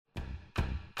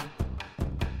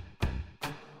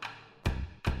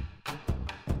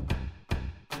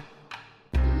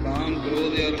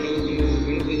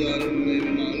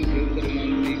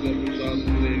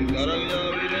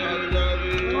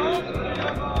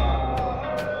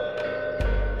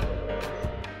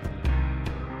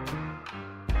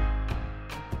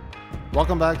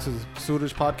Welcome back to the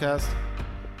Suraj Podcast.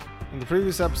 In the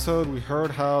previous episode, we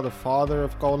heard how the father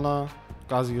of Kaulna,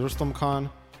 Ghazi Rustam Khan,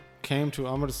 came to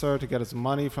Amritsar to get his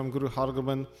money from Guru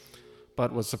Hargobind,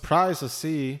 but was surprised to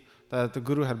see that the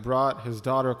Guru had brought his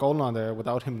daughter Kaulna there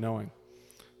without him knowing.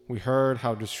 We heard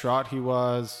how distraught he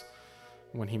was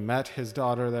when he met his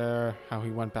daughter there, how he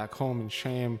went back home in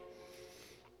shame.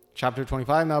 Chapter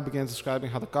 25 now begins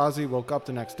describing how the Qazi woke up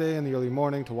the next day in the early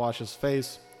morning to wash his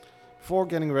face before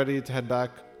getting ready to head back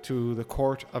to the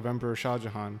court of Emperor Shah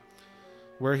Jahan,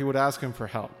 where he would ask him for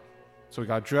help. So he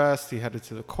got dressed, he headed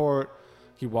to the court,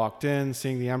 he walked in,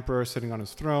 seeing the emperor sitting on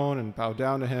his throne, and bowed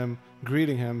down to him,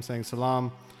 greeting him, saying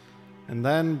salam, and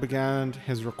then began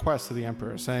his request to the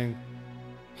emperor, saying,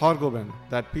 Hargobind,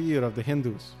 that Peer of the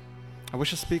Hindus, I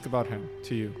wish to speak about him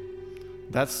to you.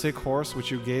 That Sikh horse which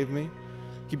you gave me,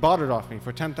 he bought it off me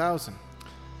for 10,000,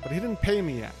 but he didn't pay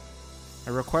me yet.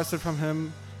 I requested from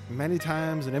him many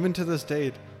times, and even to this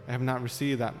date, I have not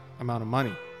received that amount of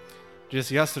money.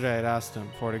 Just yesterday, I had asked him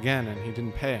for it again, and he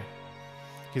didn't pay.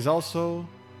 He's also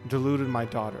deluded my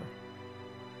daughter.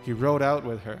 He rode out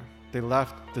with her. They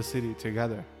left the city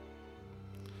together.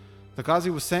 The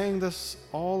Qazi was saying this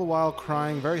all the while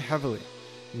crying very heavily.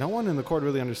 No one in the court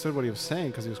really understood what he was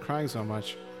saying because he was crying so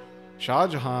much. Shah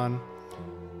Jahan,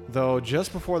 though,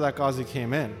 just before that Qazi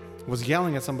came in, was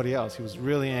yelling at somebody else. He was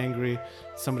really angry.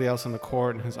 Somebody else in the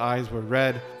court, and his eyes were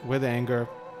red with anger.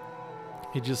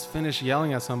 He just finished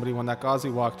yelling at somebody when that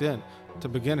Qazi walked in to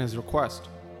begin his request.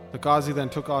 The Qazi then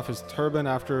took off his turban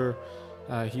after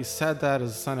he said that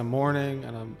as a sign of mourning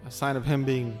and a sign of him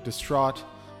being distraught,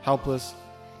 helpless.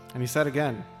 And he said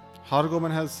again,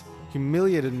 Hargobind has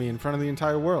humiliated me in front of the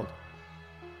entire world.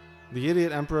 The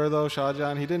idiot emperor, though, Shah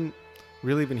Jahan, he didn't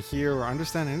really even hear or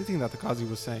understand anything that the Qazi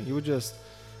was saying. He was just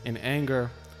in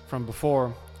anger from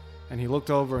before, and he looked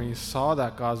over and he saw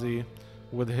that Qazi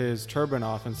with his turban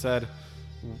off and said,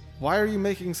 why are you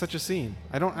making such a scene?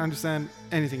 I don't understand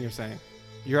anything you're saying.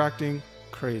 You're acting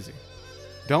crazy.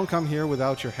 Don't come here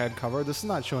without your head covered. This is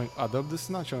not showing adab. This is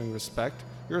not showing respect.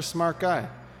 You're a smart guy,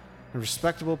 a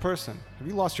respectable person. Have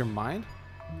you lost your mind?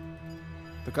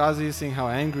 The Qazi, seeing how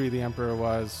angry the emperor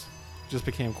was, just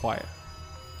became quiet.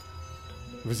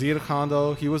 Vizier Khan,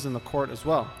 though, he was in the court as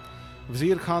well.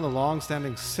 Vizier Khan, the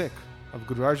long-standing Sikh of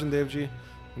Guru Arjan Dev Ji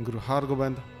and Guru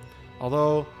Hargobind,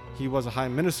 although he was a high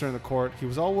minister in the court, he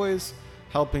was always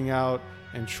helping out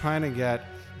and trying to get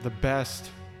the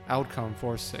best outcome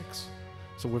for Sikhs.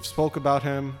 So we've spoke about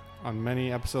him on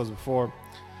many episodes before.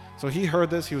 So he heard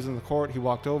this, he was in the court, he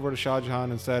walked over to Shah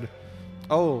Jahan and said,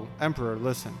 oh, Emperor,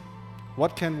 listen,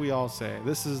 what can we all say?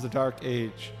 This is the dark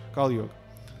age, Kali Yuga.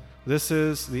 This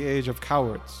is the age of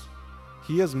cowards.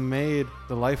 He has made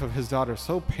the life of his daughter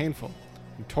so painful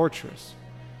and torturous.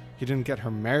 He didn't get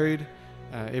her married,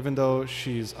 even though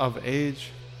she's of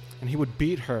age, and he would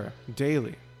beat her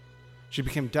daily. She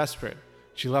became desperate.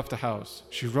 She left the house.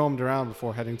 She roamed around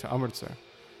before heading to Amritsar.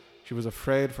 She was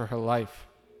afraid for her life,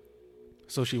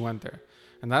 so she went there.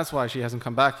 And that's why she hasn't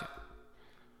come back yet.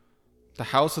 The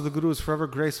house of the Guru is forever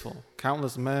graceful.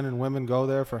 Countless men and women go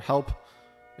there for help.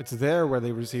 It's there where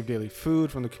they receive daily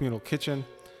food from the communal kitchen.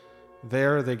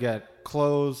 There they get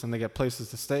clothes and they get places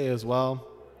to stay as well.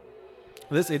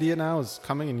 This idiot now is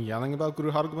coming and yelling about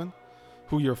Guru Hargobind,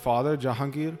 who your father,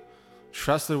 Jahangir,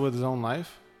 trusted with his own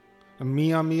life. And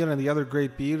Mian Mir and the other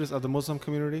great peers of the Muslim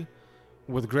community,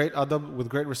 with great adab, with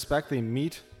great respect, they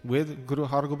meet with Guru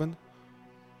Hargobind.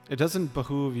 It doesn't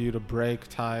behoove you to break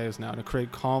ties now, to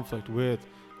create conflict with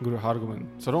Guru Hargobind.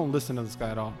 So don't listen to this guy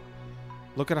at all.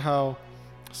 Look at how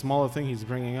small a thing he's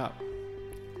bringing up.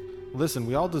 Listen,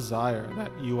 we all desire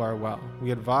that you are well.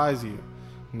 We advise you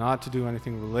not to do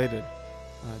anything related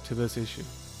to this issue.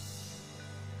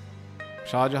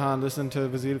 Shah Jahan listened to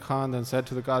Vizier Khan, then said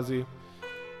to the Qazi,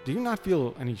 do you not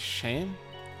feel any shame?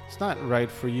 It's not right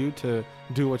for you to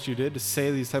do what you did, to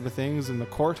say these type of things in the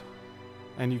court,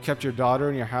 and you kept your daughter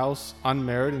in your house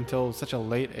unmarried until such a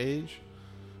late age.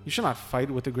 You should not fight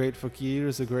with the great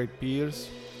fakirs, the great peers.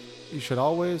 You should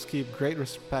always keep great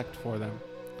respect for them.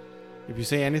 If you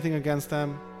say anything against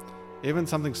them, even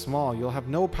something small, you'll have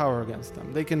no power against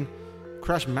them. They can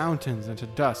crush mountains into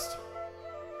dust.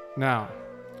 Now,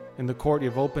 in the court,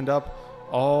 you've opened up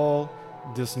all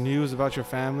this news about your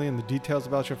family and the details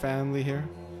about your family here.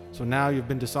 So now you've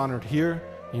been dishonored here,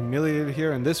 humiliated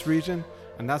here in this region,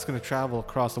 and that's going to travel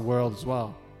across the world as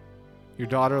well. Your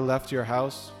daughter left your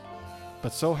house,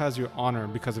 but so has your honor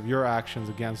because of your actions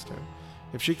against her.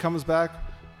 If she comes back,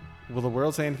 will the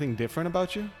world say anything different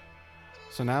about you?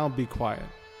 So now be quiet.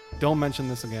 Don't mention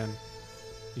this again.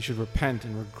 You should repent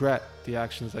and regret the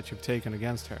actions that you've taken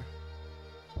against her.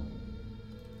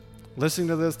 Listening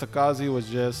to this, the Qazi was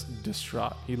just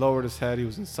distraught. He lowered his head. He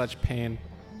was in such pain.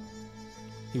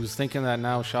 He was thinking that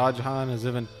now Shah Jahan has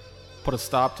even put a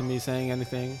stop to me saying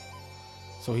anything.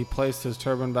 So he placed his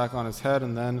turban back on his head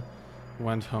and then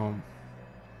went home.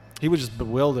 He was just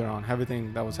bewildered on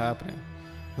everything that was happening.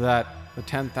 That the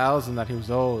 10,000 that he was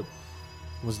owed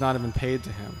was not even paid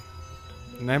to him.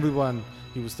 And everyone,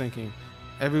 he was thinking,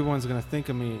 everyone's going to think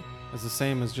of me as the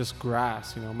same as just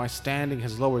grass. My standing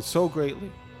has lowered so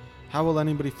greatly. How will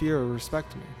anybody fear or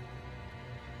respect me?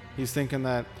 He's thinking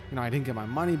that, I didn't get my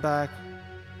money back.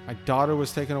 My daughter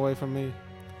was taken away from me.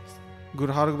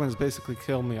 Guru Hargobind has basically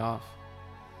killed me off.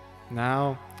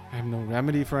 Now, I have no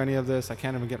remedy for any of this. I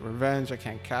can't even get revenge. I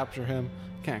can't capture him.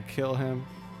 I can't kill him.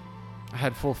 I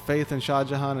had full faith in Shah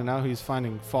Jahan, and now he's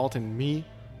finding fault in me,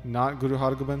 not Guru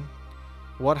Hargobind.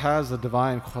 What has the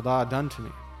divine Khuda done to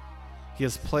me? He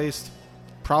has placed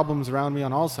problems around me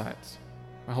on all sides.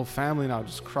 My whole family now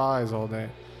just cries all day.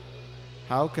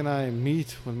 How can I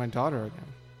meet with my daughter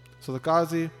again? So the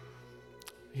Qazi,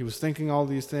 he was thinking all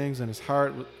these things, and his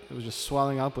heart was just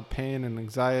swelling up with pain and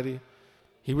anxiety.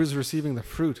 He was receiving the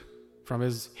fruit from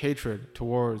his hatred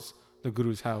towards the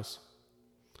Guru's house.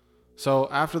 So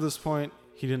after this point,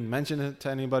 he didn't mention it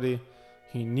to anybody.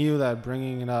 He knew that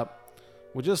bringing it up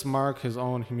would just mark his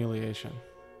own humiliation.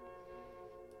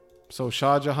 So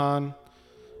Shah Jahan,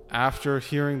 after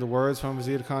hearing the words from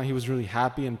Vizier Khan, he was really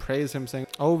happy and praised him, saying,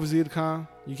 "Oh, Vizier Khan,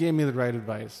 you gave me the right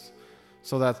advice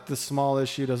so that this small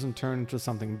issue doesn't turn into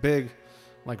something big,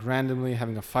 like randomly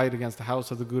having a fight against the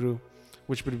house of the Guru,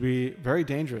 which would be very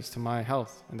dangerous to my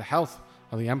health and the health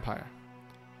of the empire."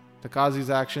 The Qazi's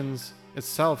actions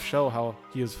itself show how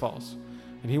he is false.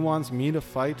 And he wants me to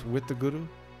fight with the Guru?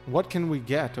 What can we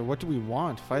get, or what do we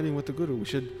want fighting with the Guru? We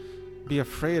should be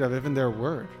afraid of even their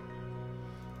word.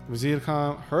 Vizier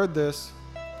Khan heard this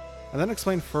and then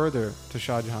explained further to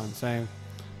Shah Jahan, saying,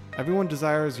 "Everyone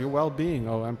desires your well-being,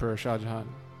 O Emperor Shah Jahan.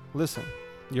 Listen,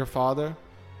 your father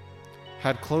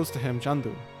had close to him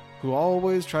Chandu, who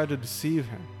always tried to deceive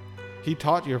him. He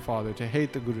taught your father to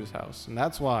hate the Guru's house, and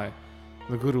that's why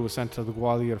the Guru was sent to the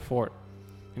Gwalior fort.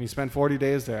 And he spent 40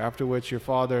 days there, after which your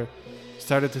father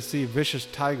started to see vicious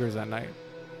tigers at night.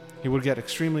 He would get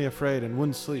extremely afraid and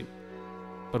wouldn't sleep.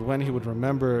 But when he would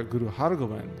remember Guru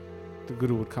Hargobind, the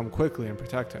Guru would come quickly and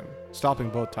protect him, stopping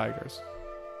both tigers.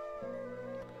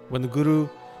 When the Guru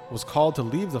was called to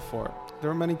leave the fort, there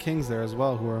were many kings there as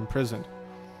well who were imprisoned.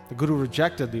 The Guru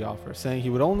rejected the offer, saying he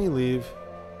would only leave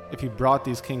if he brought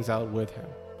these kings out with him.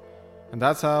 And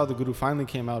that's how the Guru finally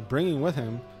came out, bringing with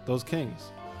him those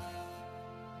kings.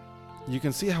 You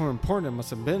can see how important it must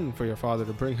have been for your father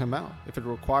to bring him out, if it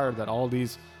required that all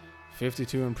these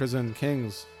 52 imprisoned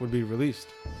kings would be released.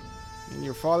 And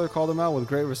your father called him out with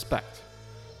great respect.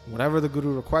 Whatever the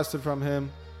Guru requested from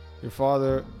him, your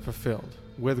father fulfilled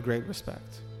with great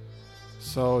respect.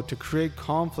 So to create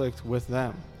conflict with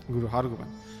them, Guru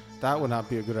Hargobind, that would not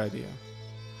be a good idea.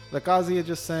 The Qazi is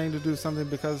just saying to do something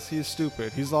because he's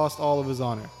stupid. He's lost all of his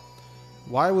honor.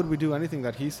 Why would we do anything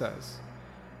that he says?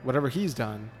 Whatever he's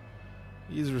done,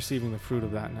 he's receiving the fruit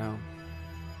of that now.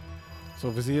 So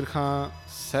Vizier Khan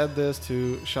said this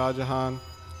to Shah Jahan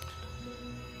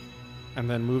and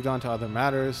then moved on to other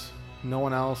matters. No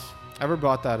one else ever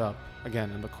brought that up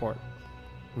again in the court.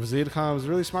 Vizier Khan was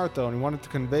really smart though, and he wanted to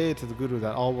convey to the Guru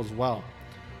that all was well.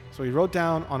 So he wrote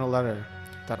down on a letter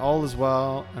that all is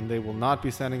well and they will not be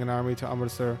sending an army to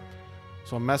Amritsar.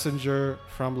 So a messenger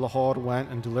from Lahore went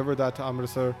and delivered that to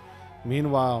Amritsar.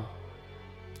 Meanwhile,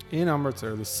 in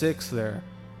Amritsar, the Sikhs there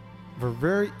were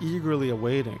very eagerly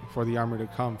awaiting for the army to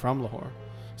come from Lahore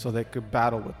so they could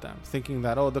battle with them, thinking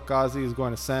that, the Qazi is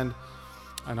going to send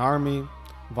an army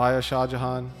via Shah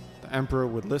Jahan. The emperor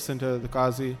would listen to the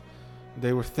Qazi.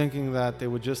 They were thinking that they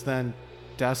would just then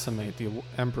decimate the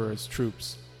emperor's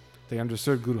troops. They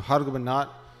understood Guru Hargobind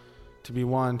not to be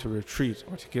one to retreat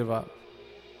or to give up.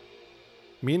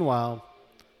 Meanwhile,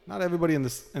 not everybody in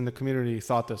the community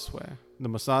thought this way. The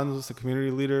Masands, the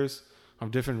community leaders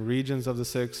of different regions of the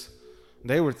Sikhs,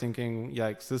 they were thinking,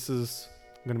 yikes, this is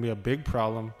going to be a big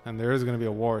problem and there is going to be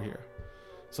a war here.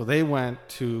 So they went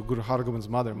to Guru Hargobind's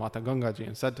mother, Mata Gangaji,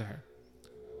 and said to her,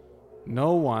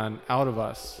 "No one out of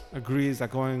us agrees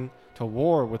that going to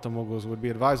war with the Mughals would be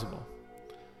advisable."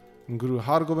 And Guru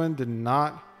Hargobind did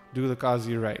not do the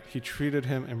Qazi right. He treated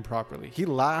him improperly. He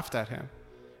laughed at him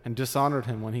and dishonored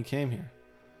him when he came here.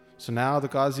 So now the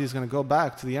Qazi is going to go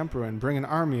back to the emperor and bring an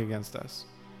army against us.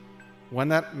 When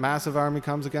that massive army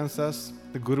comes against us,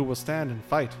 the Guru will stand and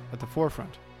fight at the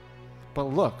forefront. But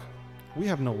look, we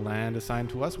have no land assigned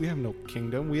to us. We have no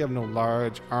kingdom. We have no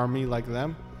large army like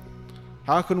them.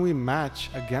 How can we match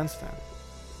against them?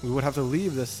 We would have to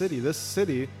leave this city. The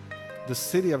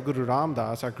city of Guru Ram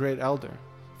Das, our great elder.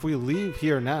 If we leave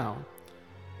here now,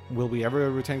 will we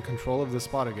ever retain control of this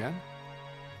spot again?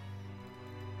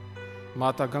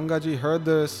 Mata Gangaji heard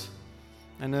this,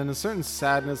 and in a certain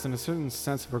sadness and a certain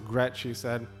sense of regret, she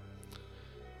said,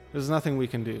 "There's nothing we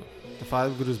can do. The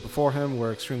 5 gurus before him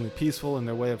were extremely peaceful in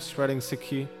their way of spreading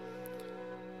Sikhi.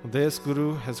 This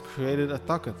guru has created a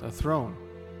takht, a throne,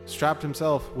 strapped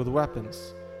himself with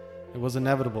weapons. It was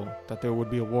inevitable that there would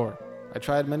be a war. I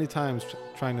tried many times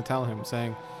trying to tell him,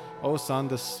 saying, 'Oh son,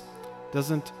 this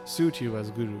doesn't suit you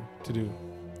as guru to do.'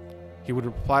 He would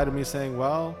reply to me saying,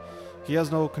 'Well, he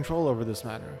has no control over this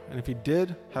matter, and if he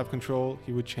did have control,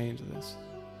 he would change this.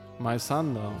 My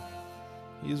son, though,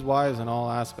 he is wise in all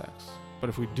aspects. But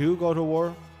if we do go to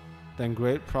war, then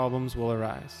great problems will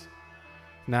arise.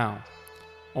 Now,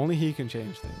 only he can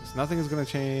change things. Nothing is going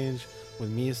to change with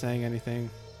me saying anything.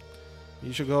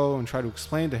 You should go and try to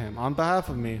explain to him on behalf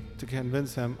of me to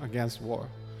convince him against war.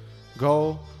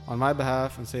 Go on my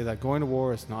behalf and say that going to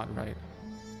war is not right.'"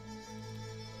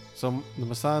 So the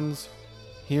Masans,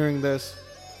 hearing this,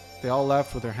 they all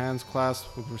left with their hands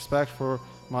clasped with respect for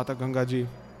Mata Gangaji.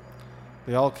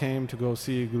 They all came to go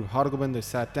see Guru Hargobind. They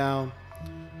sat down.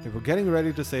 They were getting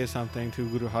ready to say something to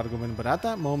Guru Hargobind, but at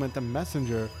that moment, the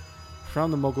messenger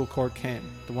from the Mughal court came,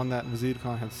 the one that Wazir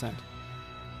Khan had sent.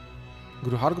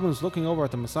 Guru Hargobind was looking over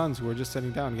at the Masans who were just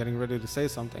sitting down, getting ready to say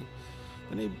something.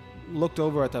 Then he looked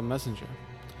over at that messenger.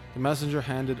 The messenger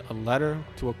handed a letter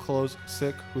to a close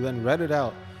Sikh, who then read it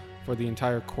out for the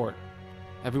entire court.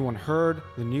 Everyone heard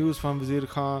the news from Wazir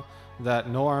Khan that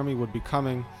no army would be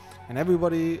coming, and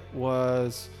everybody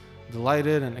was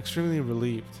delighted and extremely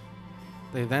relieved.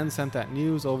 They then sent that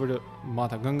news over to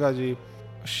Mata Gangaji.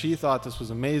 She thought this was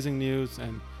amazing news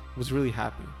and was really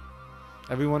happy.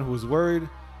 Everyone who was worried,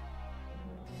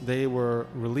 they were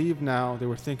relieved now. They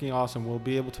were thinking, awesome, we'll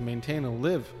be able to maintain and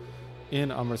live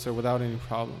in Amritsar without any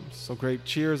problems. So great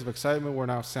cheers of excitement were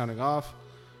now sounding off,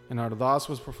 and Ardas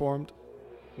was performed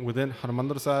within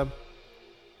Harmandir Sahib.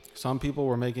 Some people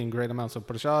were making great amounts of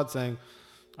prasad, saying,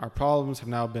 "Our problems have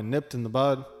now been nipped in the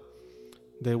bud."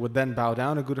 They would then bow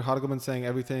down to Guru Hargobind, saying,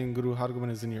 "Everything, Guru Hargobind,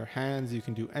 is in your hands. You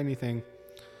can do anything."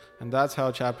 And that's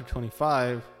how chapter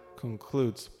 25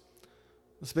 concludes.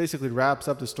 This basically wraps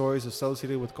up the stories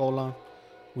associated with Kaula.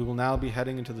 We will now be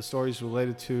heading into the stories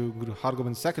related to Guru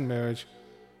Hargobind's second marriage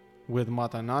with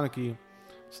Mata Nanaki.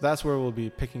 So that's where we'll be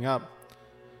picking up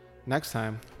next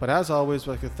time. But as always,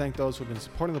 I'd like to thank those who have been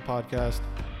supporting the podcast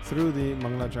through the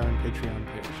Mangalacharan Patreon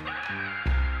page.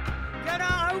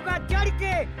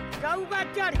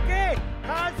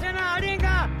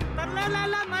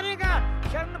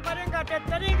 शरण परेगा ते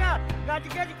तरेगा गज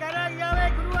गज करा जावे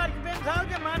गुरु अर्जन साहब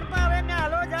के मन पावे में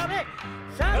हलो जावे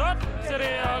सब